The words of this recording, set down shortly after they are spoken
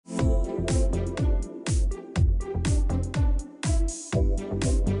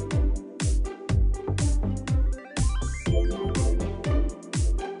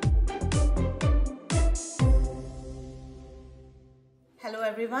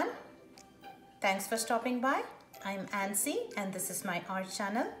everyone. Thanks for stopping by. I'm Ansi and this is my art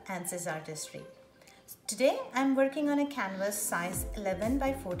channel, Ansi's Artistry. Today I'm working on a canvas size 11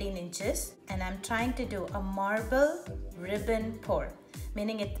 by 14 inches and I'm trying to do a marble ribbon pour.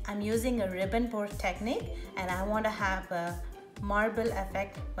 Meaning I'm using a ribbon pour technique and I want to have a marble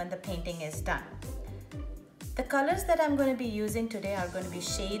effect when the painting is done. The colors that I'm going to be using today are going to be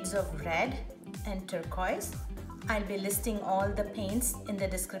shades of red and turquoise. I'll be listing all the paints in the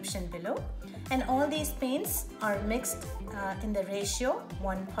description below, and all these paints are mixed in the ratio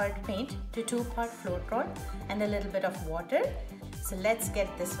 1 part paint to 2 part Floetrol and a little bit of water. So let's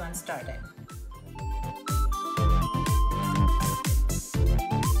get this one started.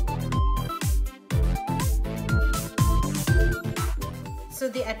 So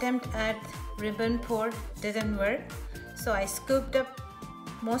the attempt at ribbon pour didn't work, so I scooped up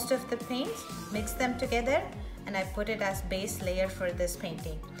most of the paints, mixed them together, and I put it as base layer for this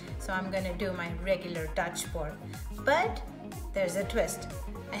painting. So I'm going to do my regular Dutch pour, but there's a twist.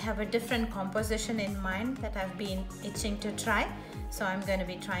 I have a different composition in mind that I've been itching to try, so I'm going to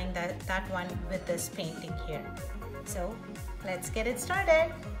be trying that one with this painting here. So let's get it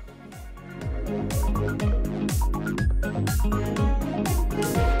started.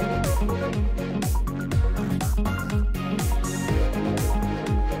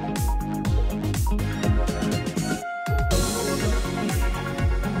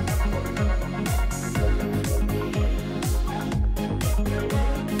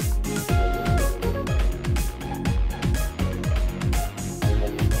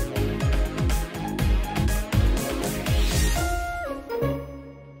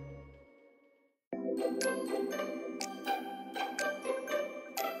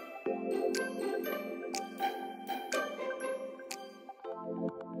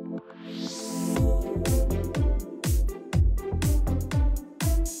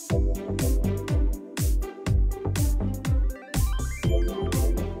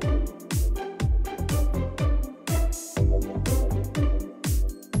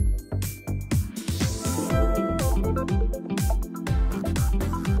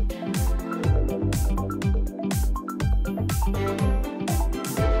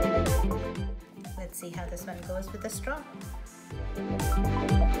 Let's see how this one goes with the straw.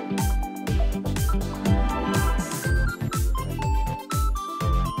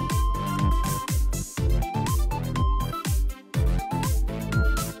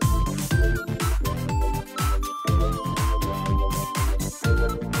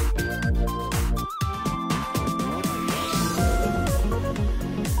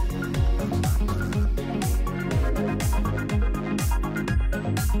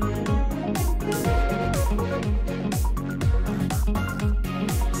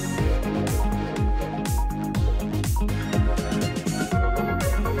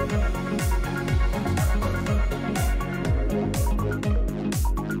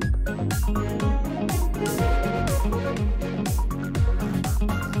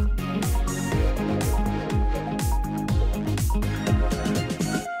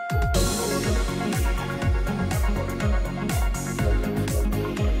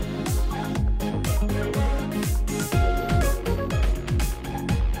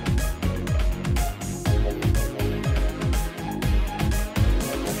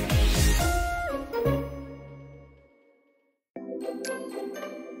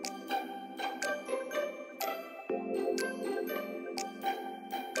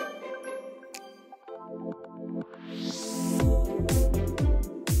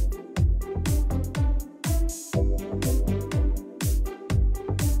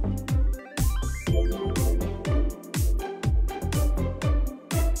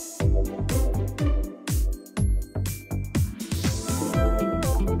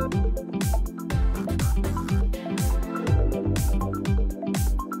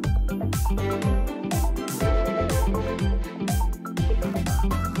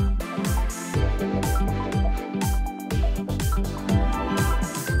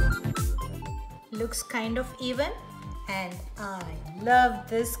 Looks kind of even and I love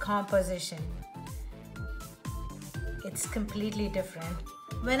this composition. It's completely different.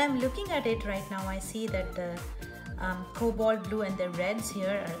 When I'm looking at it right now, I see that the cobalt blue and the reds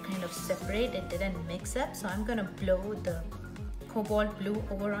here are kind of separate. It didn't mix up, so I'm gonna blow the cobalt blue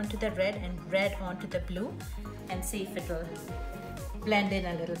over onto the red and red onto the blue and see if it'll blend in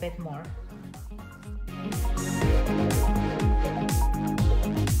a little bit more.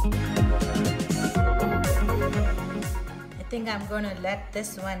 I think I'm going to let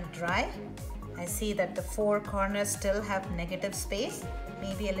this one dry. I see that the 4 corners still have negative space,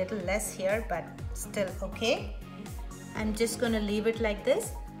 maybe a little less here, but still okay. I'm just going to leave it like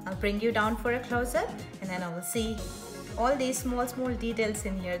this. I'll bring you down for a close-up and then I will see all these small details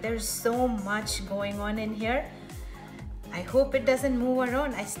in here. There's so much going on in here. I hope it doesn't move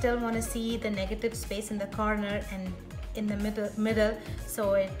around. I still want to see the negative space in the corner and in the middle,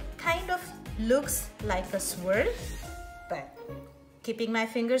 so it kind of looks like a swirl, but keeping my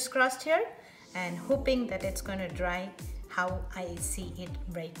fingers crossed here and hoping that it's going to dry how I see it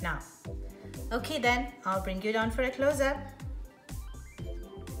right now. Okay, then I'll bring you down for a close-up.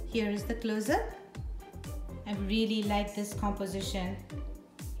 Here is the close-up. I really like this composition.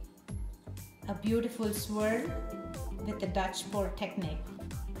 A beautiful swirl with the Dutch pour technique.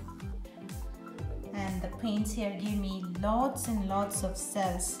 And the paints here give me lots and lots of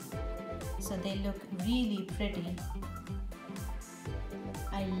cells, so they look really pretty.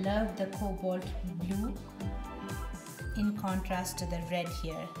 I love the cobalt blue in contrast to the red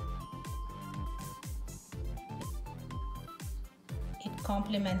here. It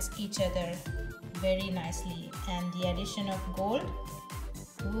complements each other very nicely, and the addition of gold,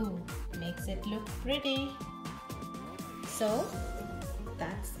 makes it look pretty. So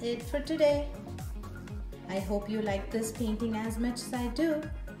that's it for today. I hope you like this painting as much as I do.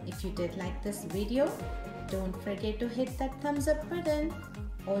 If you did like this video, don't forget to hit that thumbs up button.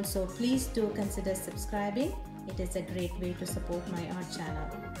 Also, please do consider subscribing. It is a great way to support my art channel.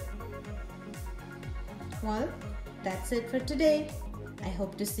 Well, that's it for today. I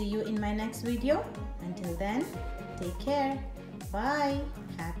hope to see you in my next video. Until then, take care. Bye.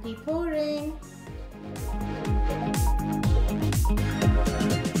 Happy pouring.